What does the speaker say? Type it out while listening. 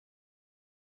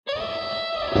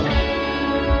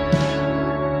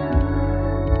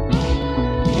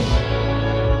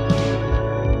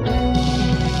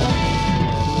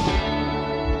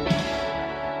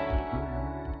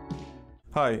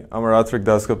Hi, I'm Aratrik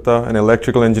Dasgupta, an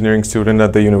electrical engineering student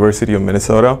at the University of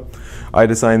Minnesota. I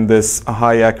designed this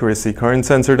high-accuracy current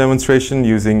sensor demonstration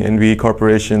using NVE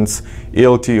Corporation's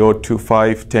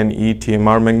ALT02510E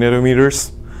TMR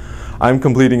magnetometers. I'm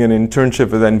completing an internship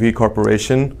with NVE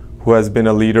Corporation, who has been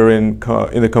a leader in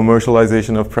the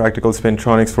commercialization of practical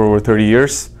spintronics for over 30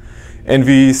 years.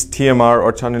 NVE's TMR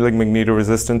or tunneling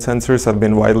magnetoresistance sensors have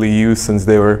been widely used since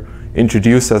they were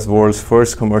introduced as the world's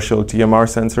first commercial TMR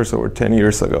sensors over 10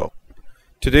 years ago.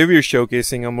 Today we are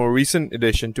showcasing a more recent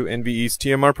addition to NVE's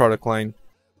TMR product line.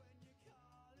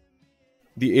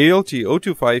 The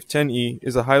ALT02510E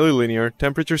is a highly linear,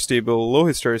 temperature-stable, low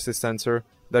hysteresis sensor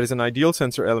that is an ideal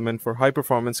sensor element for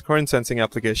high-performance current sensing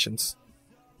applications.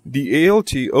 The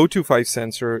ALT025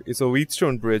 sensor is a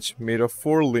Wheatstone bridge made of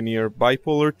 4 linear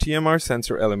bipolar TMR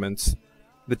sensor elements.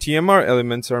 The TMR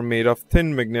elements are made of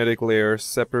thin magnetic layers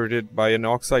separated by an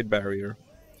oxide barrier.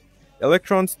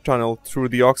 Electrons tunnel through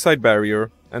the oxide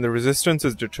barrier, and the resistance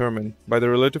is determined by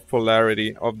the relative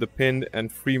polarity of the pinned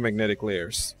and free magnetic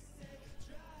layers.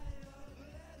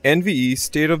 NVE's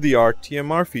state-of-the-art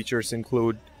TMR features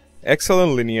include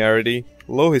excellent linearity,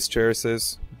 low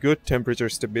hysteresis, good temperature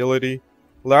stability,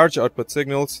 large output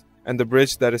signals, and the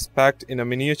bridge that is packed in a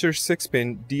miniature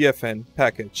 6-pin DFN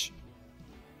package.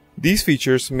 These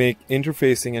features make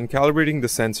interfacing and calibrating the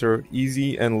sensor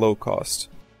easy and low cost.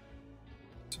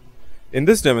 In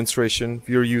this demonstration,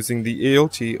 we are using the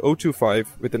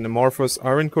ALT025 with an amorphous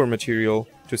iron core material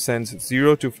to sense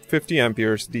 0 to 50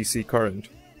 amperes DC current.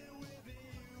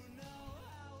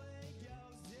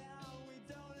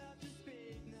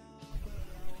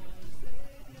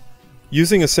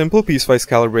 Using a simple piecewise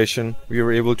calibration, we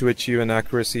were able to achieve an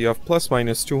accuracy of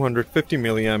 ±250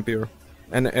 mA,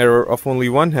 an error of only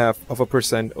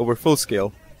 0.5% over full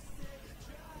scale.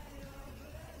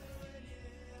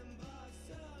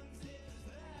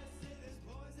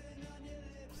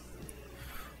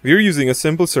 We are using a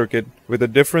simple circuit with a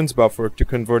difference buffer to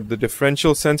convert the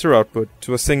differential sensor output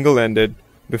to a single-ended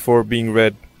before being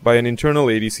read by an internal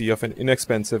ADC of an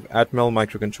inexpensive Atmel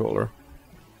microcontroller.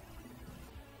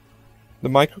 The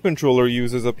microcontroller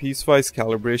uses a piecewise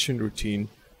calibration routine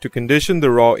to condition the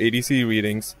raw ADC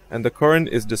readings, and the current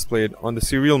is displayed on the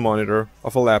serial monitor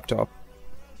of a laptop.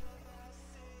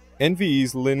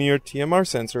 NVE's linear TMR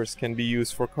sensors can be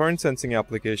used for current sensing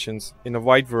applications in a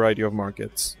wide variety of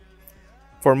markets.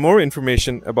 For more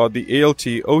information about the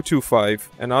ALT025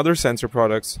 and other sensor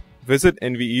products, visit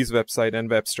NVE's website and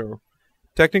web store.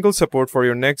 Technical support for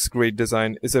your next great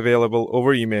design is available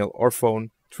over email or phone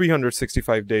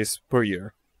 365 days per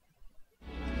year.